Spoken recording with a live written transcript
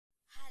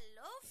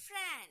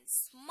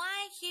friends,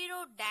 my hero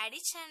daddy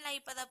channel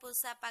இப்போதான்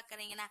புதுசா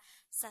பார்க்கறீங்கன்னா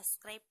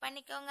subscribe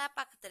பண்ணிக்கோங்க,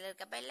 பக்கத்துல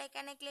இருக்க bell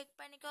icon-ஐ click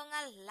பண்ணிக்கோங்க,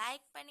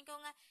 like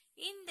பண்ணிக்கோங்க.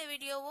 இந்த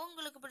வீடியோ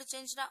உங்களுக்கு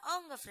பிடிச்சிருந்துச்சுன்னா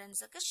உங்க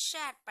ஃப்ரெண்ட்ஸுக்கு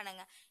ஷேர்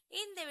பண்ணுங்க.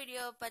 இந்த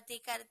வீடியோவை பத்தி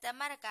கருத்தை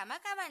மறக்காம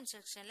கமெண்ட்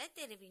செக்ஷன்ல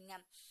தெரிவிங்க.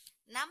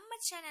 நம்ம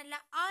சேனல்ல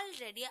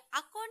already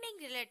accounting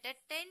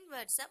related 10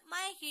 words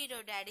my hero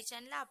daddy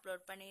சேனல்ல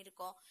அப்லோட்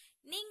பண்ணியிருக்கோம்.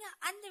 நீங்க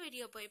அந்த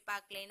வீடியோ போய்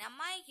பார்க்கலைன்னா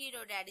மை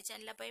ஹீரோ டேடி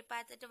சேனல்ல போய்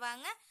பார்த்துட்டு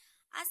வாங்க.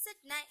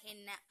 அசெட்னா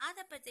என்ன அத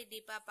பத்தி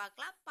டீப்பா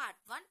பார்க்கலாம்.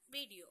 Part 1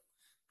 video.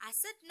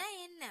 அசெட்னா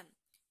என்ன?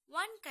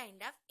 One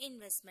kind of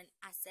investment.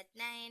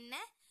 அசெட்னா என்ன?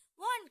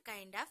 One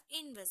kind of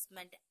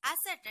investment.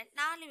 அசெட்டை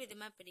 4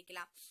 விதமா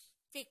பிரிக்கலாம்.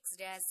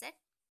 Fixed asset,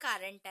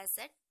 current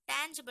asset,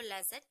 tangible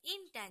asset,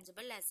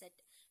 intangible asset.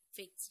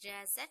 Fixed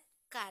asset,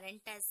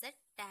 current asset,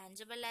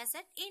 tangible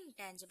asset,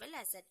 intangible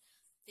asset.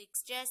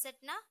 Fixed asset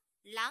na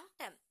long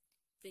term.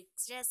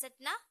 Fixed asset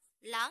na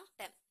long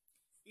term.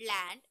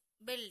 Land,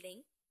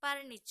 building,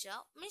 furniture,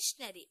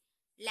 machinery.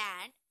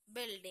 Land,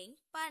 building,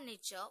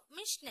 furniture,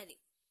 machinery.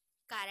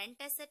 Current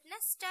asset na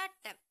short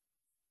term.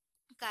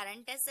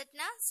 Current asset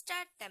na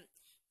short term.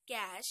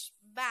 Cash,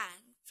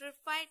 bank,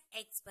 preferred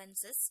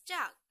expenses,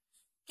 stock.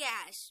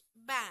 Cash,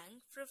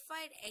 bank,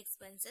 preferred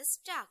expenses,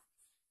 stock.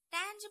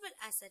 Tangible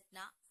asset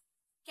na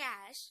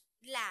cash,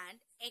 land,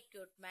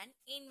 equipment,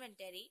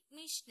 inventory,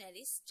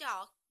 machinery,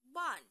 stock,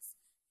 bonds.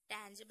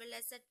 Tangible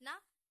asset na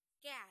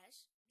cash,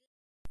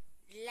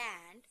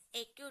 land,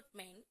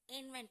 equipment,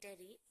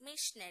 inventory,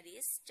 machinery,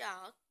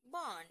 stock,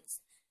 bonds.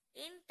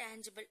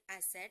 Intangible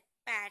asset,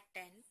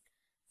 patent,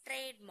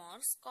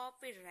 trademarks,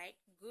 copyright,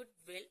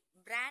 goodwill,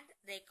 brand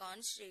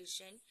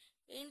recognition,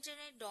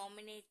 internet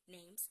dominant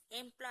names,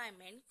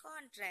 employment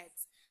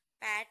contracts.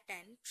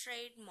 Patent,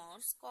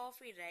 trademarks,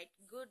 copyright,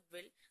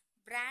 goodwill,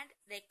 brand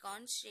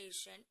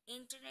recognition,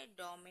 internet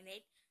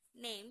dominate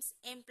names,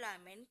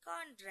 employment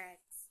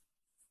contract.